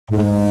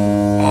Welcome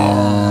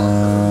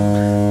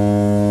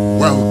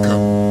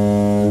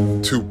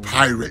to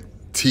Pirate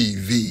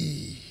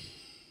TV.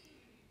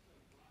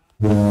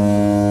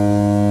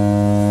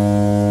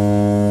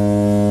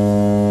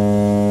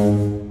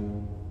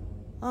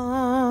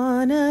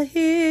 On a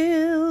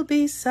hill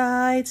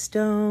beside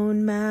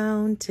Stone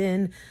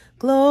Mountain,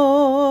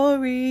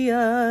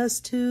 glorious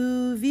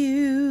to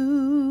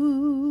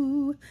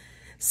view,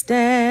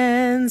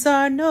 stands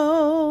our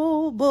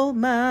noble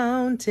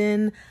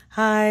mountain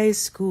high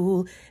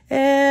school,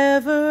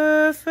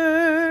 ever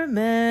firm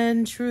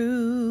and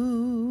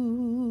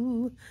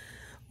true.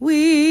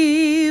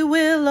 We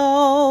will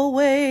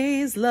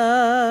always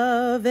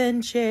love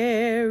and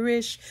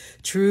cherish,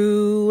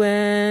 true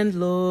and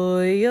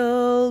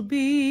loyal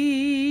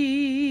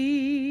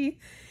be.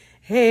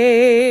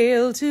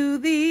 Hail to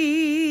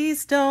thee,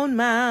 Stone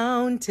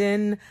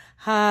Mountain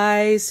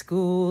High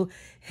School.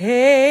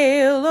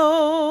 Hail,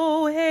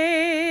 oh,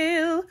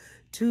 hail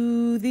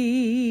to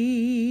thee.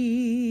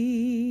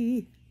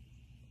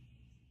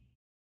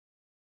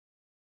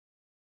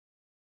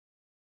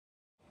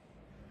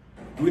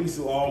 Greetings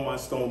to all my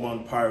Stone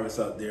Mountain Pirates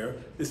out there.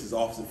 This is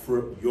Officer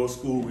Fripp, your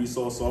school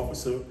resource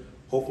officer.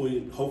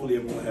 Hopefully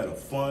everyone had a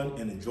fun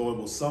and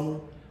enjoyable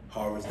summer.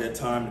 However, it's that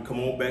time to come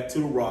on back to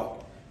the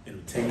Rock and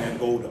obtain that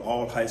goal that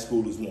all high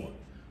schoolers want,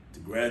 to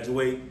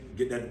graduate,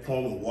 get that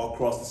diploma, and walk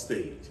across the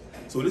stage.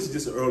 So this is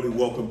just an early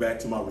welcome back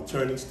to my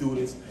returning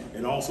students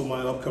and also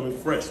my upcoming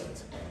freshmen.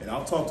 And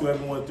I'll talk to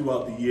everyone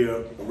throughout the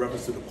year in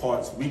reference to the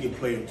parts we can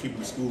play in keeping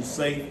the school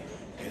safe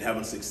and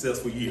having a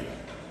successful year.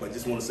 But I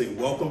just want to say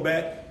welcome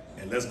back.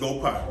 And let's go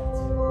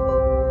Pirates.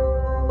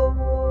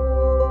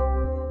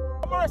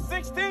 March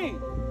 16,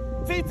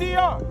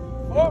 TTR.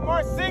 For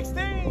March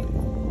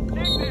 16,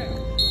 kick down.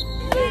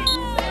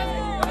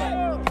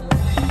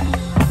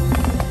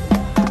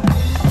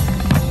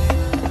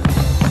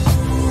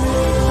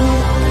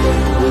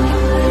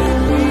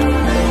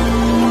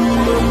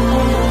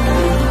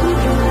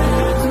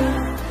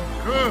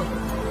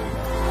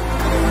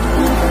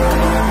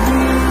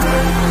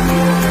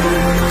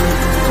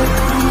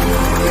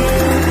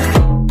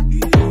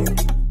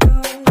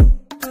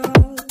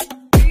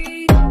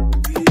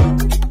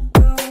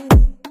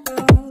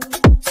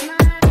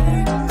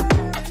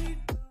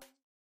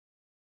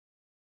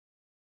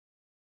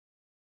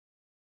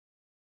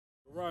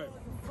 Right.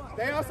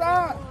 Stay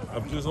outside.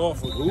 I'm just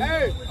off of who?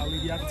 Hey.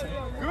 Ali.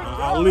 Good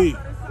Ali.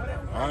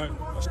 All right.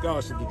 A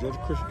scholarship to Georgia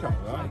Christian College.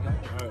 All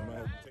right,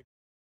 man.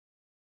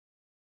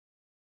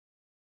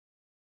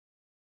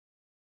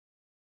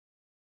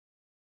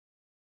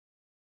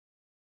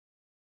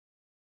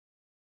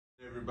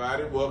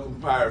 Everybody,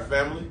 welcome Pirate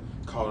family.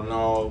 Calling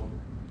all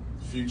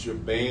future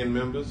band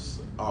members,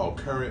 all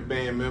current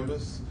band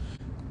members.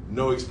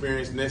 No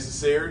experience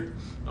necessary.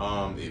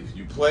 If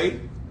you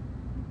play,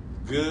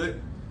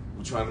 good.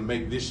 We're trying to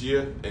make this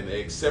year an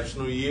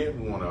exceptional year.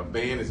 We want our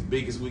band as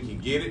big as we can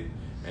get it.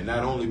 And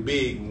not only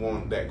big, we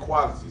want that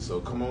quality.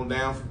 So come on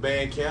down for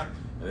band camp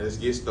and let's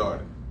get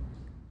started.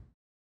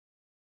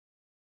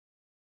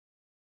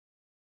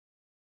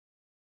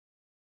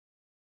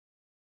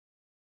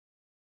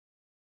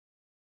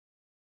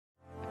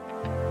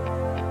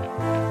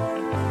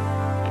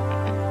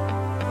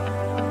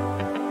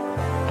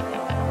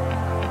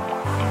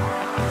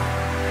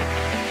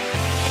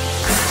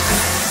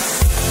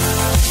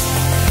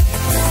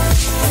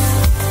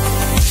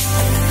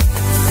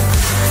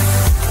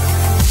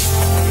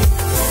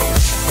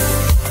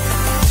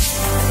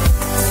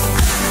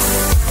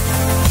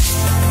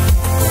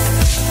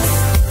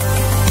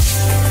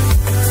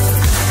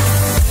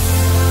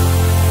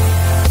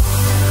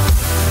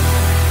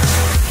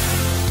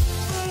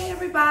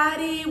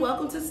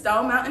 Welcome to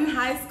Stone Mountain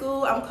High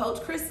School. I'm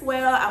Coach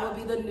Chriswell. I will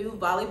be the new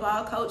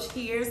volleyball coach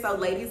here. So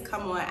ladies,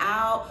 come on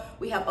out.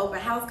 We have open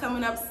house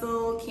coming up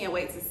soon. Can't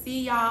wait to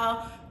see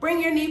y'all.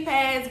 Bring your knee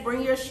pads,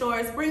 bring your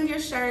shorts, bring your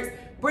shirts,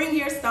 bring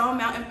your Stone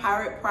Mountain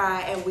Pirate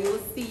pride, and we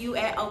will see you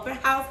at open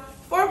house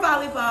for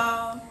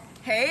volleyball.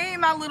 Hey,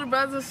 my little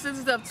brothers and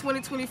sisters of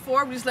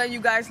 2024. We're just letting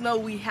you guys know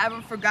we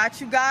haven't forgot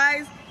you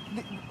guys.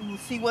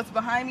 See what's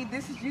behind me?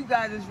 This is you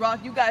guys'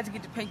 rock. You guys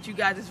get to paint you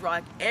guys'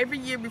 rock every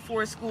year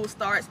before school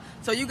starts.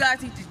 So you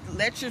guys need to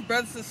let your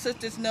brothers and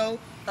sisters know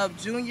of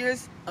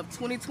juniors of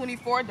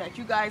 2024 that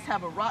you guys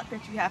have a rock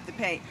that you have to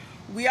paint.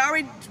 We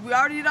already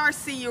did our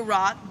senior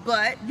rock,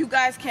 but you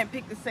guys can't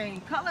pick the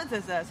same colors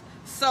as us.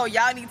 So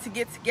y'all need to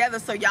get together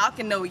so y'all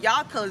can know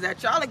y'all colors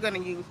that y'all are gonna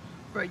use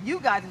for you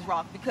guys'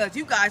 rock, because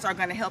you guys are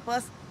gonna help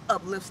us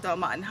uplift Stone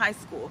Mountain High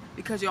School,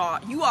 because you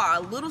are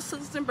our little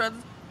sisters and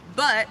brothers,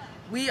 but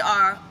we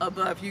are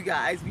above you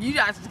guys. You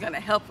guys are gonna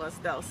help us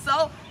though.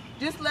 So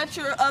just let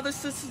your other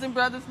sisters and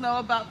brothers know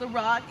about the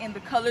rock and the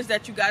colors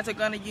that you guys are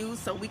gonna use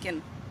so we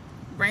can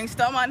bring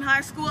Stone Mountain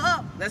High School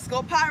up. Let's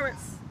go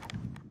Pirates.